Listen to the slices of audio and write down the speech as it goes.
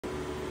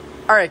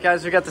Alright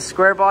guys, we got the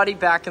square body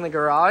back in the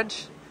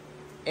garage.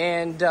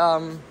 And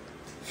a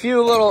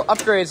few little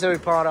upgrades that we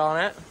put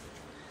on it.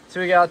 So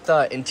we got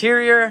the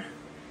interior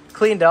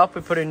cleaned up.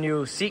 We put a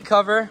new seat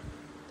cover.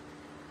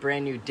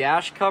 Brand new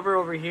dash cover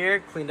over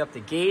here. Cleaned up the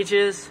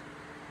gauges.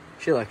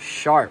 She looks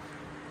sharp.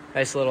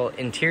 Nice little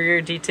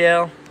interior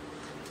detail.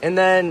 And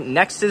then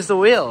next is the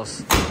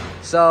wheels.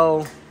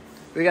 So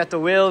we got the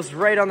wheels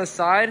right on the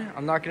side.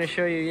 I'm not going to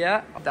show you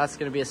yet. That's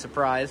going to be a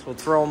surprise. We'll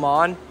throw them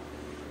on.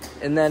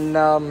 And then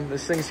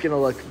this thing's going to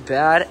look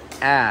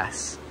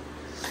badass.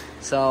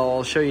 So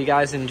I'll show you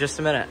guys in just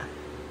a minute.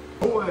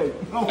 No way.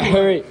 No way.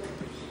 All right.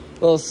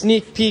 Little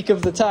sneak peek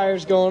of the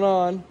tires going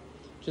on.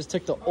 Just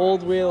took the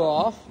old wheel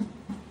off.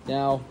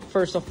 Now,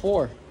 first of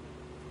 4.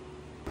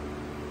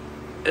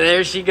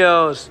 There she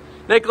goes.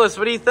 Nicholas,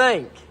 what do you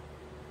think?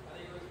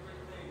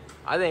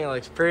 I think it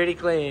looks pretty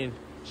clean.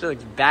 She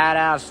looks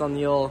badass on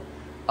the old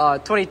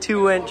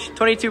 22-inch,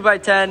 22 by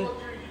 10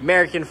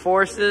 American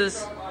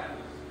Forces.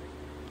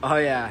 Oh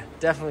yeah,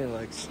 definitely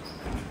looks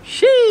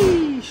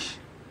sheesh.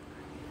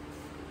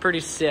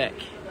 Pretty sick.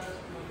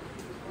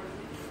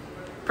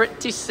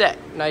 Pretty sick.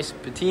 Nice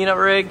patina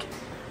rig.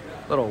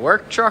 Little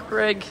work truck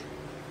rig.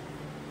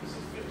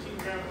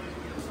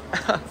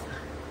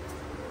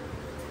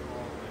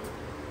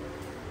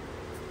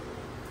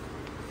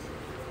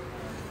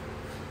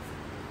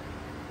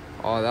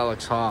 Oh, that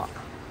looks hot.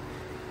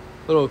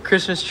 Little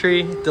Christmas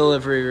tree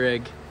delivery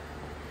rig.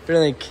 What do you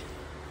think?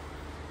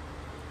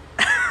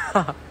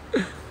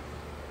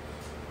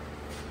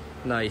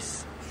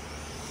 Nice.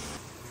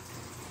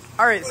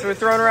 Alright, so we're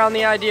throwing around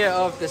the idea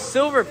of the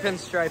silver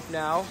pinstripe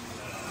now.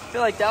 I feel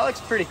like that looks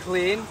pretty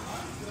clean.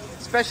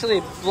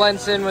 Especially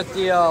blends in with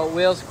the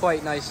wheels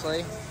quite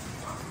nicely.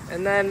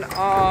 And then,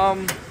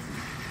 yeah.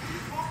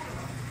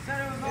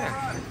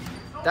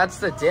 That's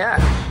the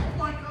dash. Oh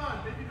my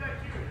God, baby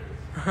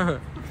back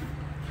here.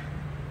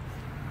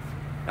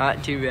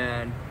 Not too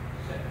bad.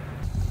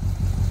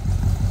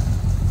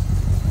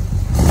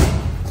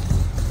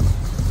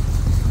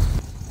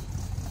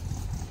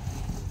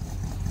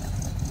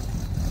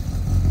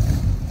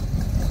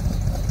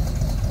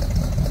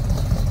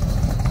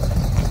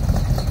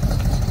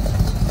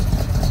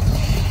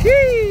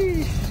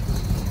 Sheesh.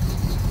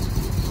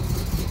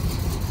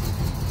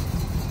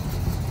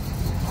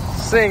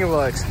 This thing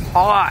looks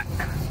hot.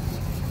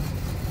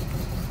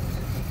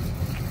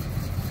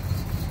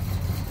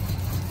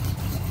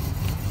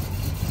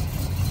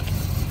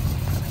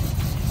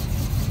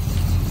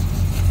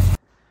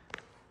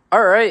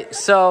 All right,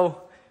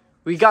 so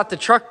we got the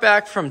truck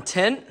back from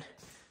tint.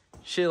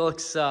 She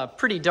looks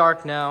pretty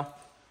dark now.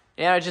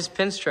 And I just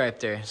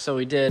pinstriped her. So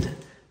we did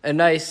a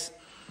nice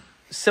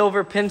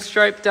silver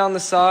pinstripe down the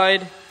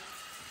side.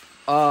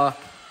 I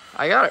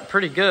got it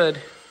pretty good.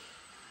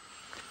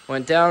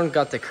 Went down,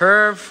 got the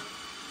curve.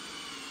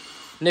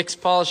 Nick's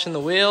polishing the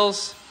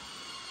wheels.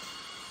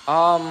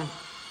 Yeah,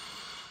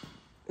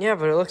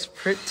 but it looks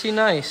pretty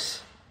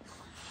nice.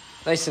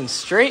 Nice and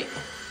straight.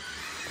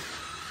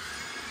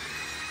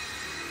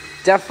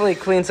 Definitely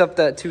cleans up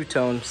that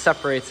two-tone,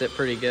 separates it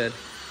pretty good.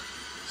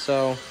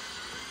 So,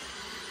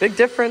 big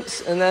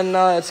difference. And then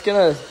it's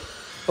gonna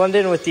blend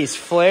in with these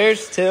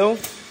flares too.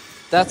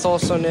 That's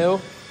also new.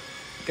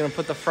 Gonna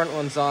put the front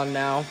ones on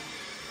now.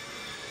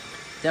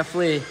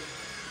 Definitely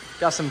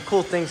got some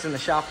cool things in the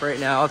shop right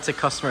now. It's a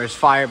customer's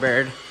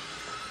Firebird.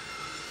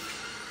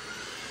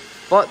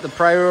 But the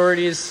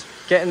priority is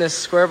getting this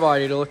square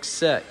body to look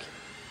sick.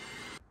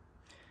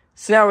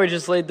 So now we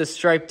just laid the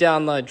stripe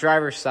down the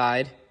driver's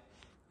side.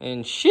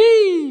 And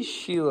she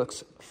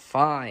looks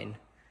fine.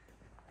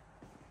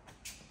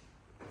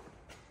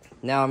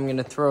 Now I'm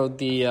gonna throw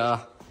the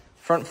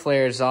front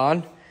flares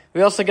on.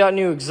 We also got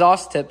new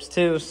exhaust tips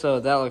too, so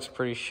that looks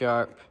pretty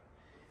sharp.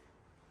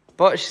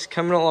 But she's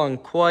coming along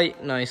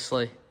quite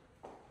nicely.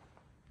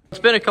 It's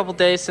been a couple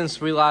days since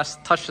we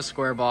last touched the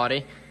square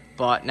body,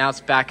 but now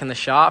it's back in the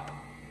shop.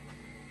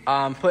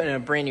 I'm putting a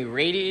brand new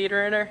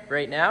radiator in her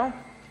right now.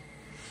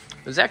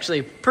 It was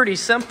actually pretty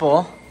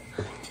simple.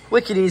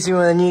 Wicked easy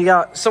when you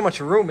got so much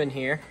room in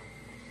here.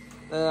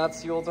 And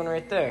that's the old one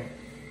right there.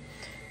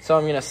 So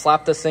I'm gonna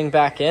slap this thing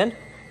back in,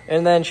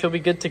 and then she'll be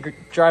good to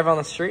drive on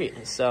the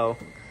street. So,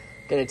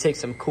 gonna take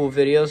some cool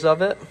videos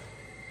of it,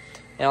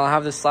 and I'll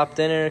have this slapped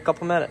in a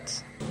couple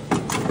minutes.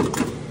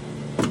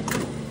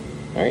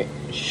 All right,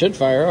 should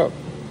fire up.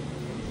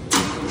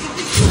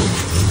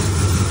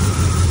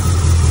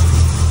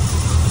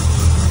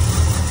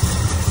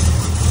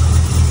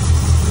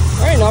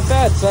 All right, not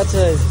bad. So that's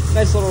a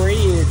nice little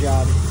radiator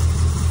job.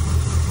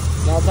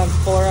 Now it's time to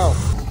pull her out.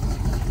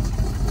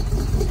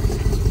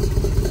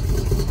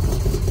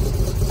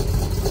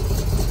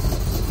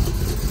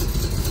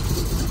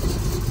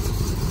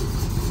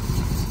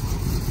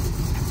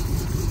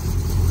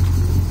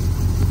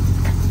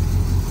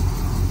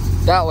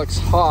 That looks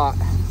hot.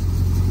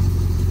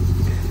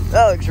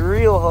 That looks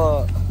real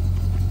hot.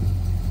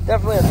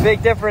 Definitely a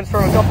big difference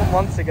from a couple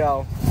months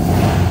ago.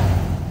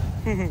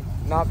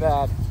 Not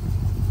bad.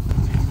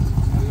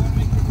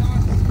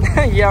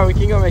 Yeah, we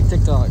can go make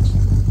TikToks.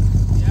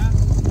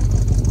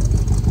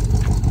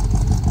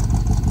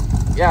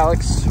 Yeah, it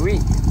looks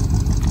sweet.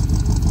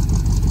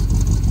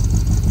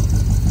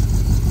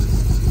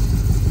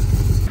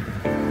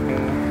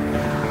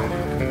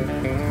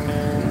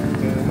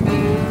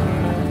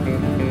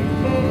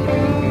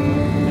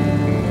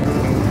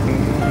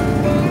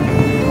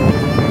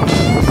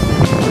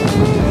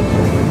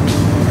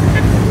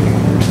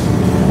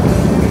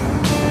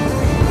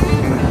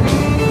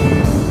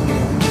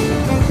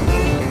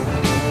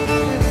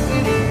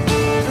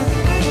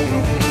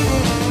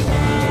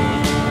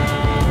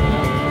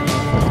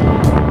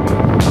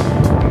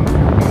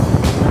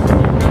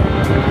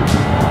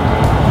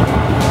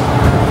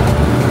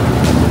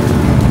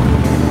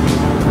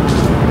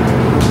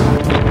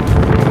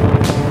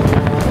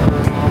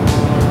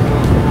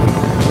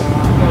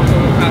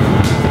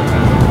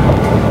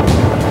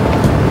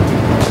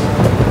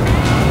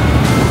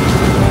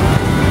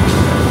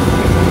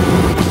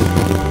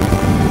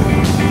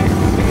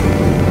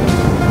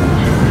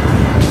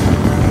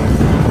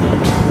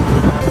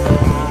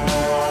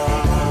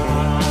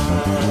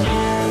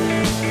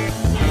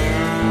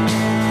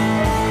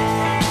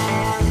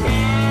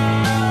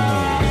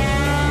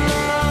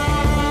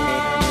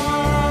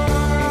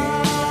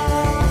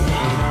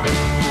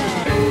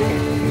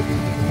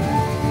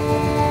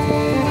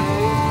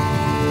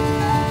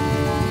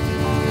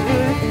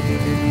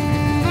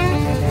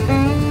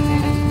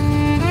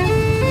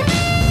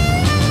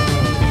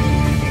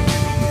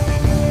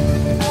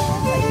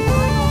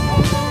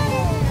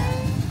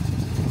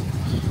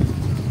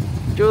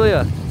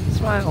 Julia,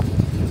 smile.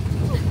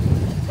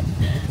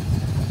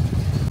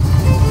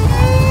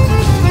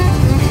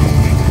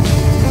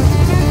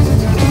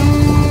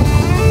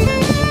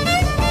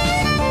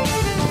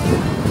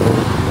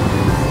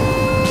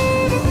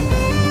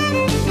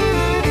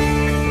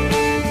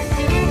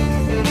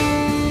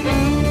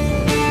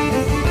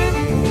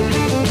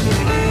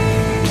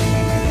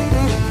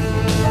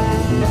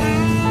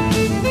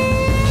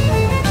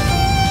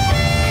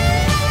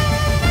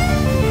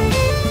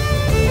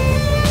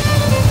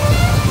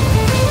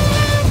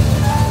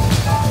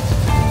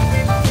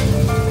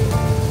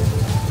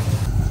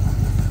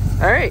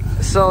 Alright,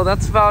 so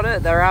that's about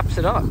it. That wraps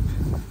it up.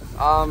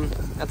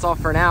 That's all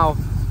for now.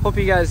 Hope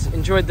you guys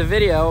enjoyed the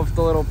video of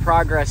the little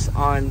progress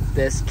on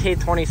this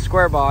K20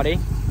 square body.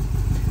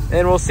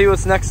 And we'll see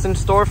what's next in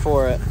store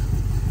for it.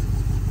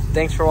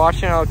 Thanks for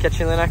watching. I'll catch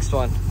you in the next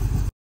one.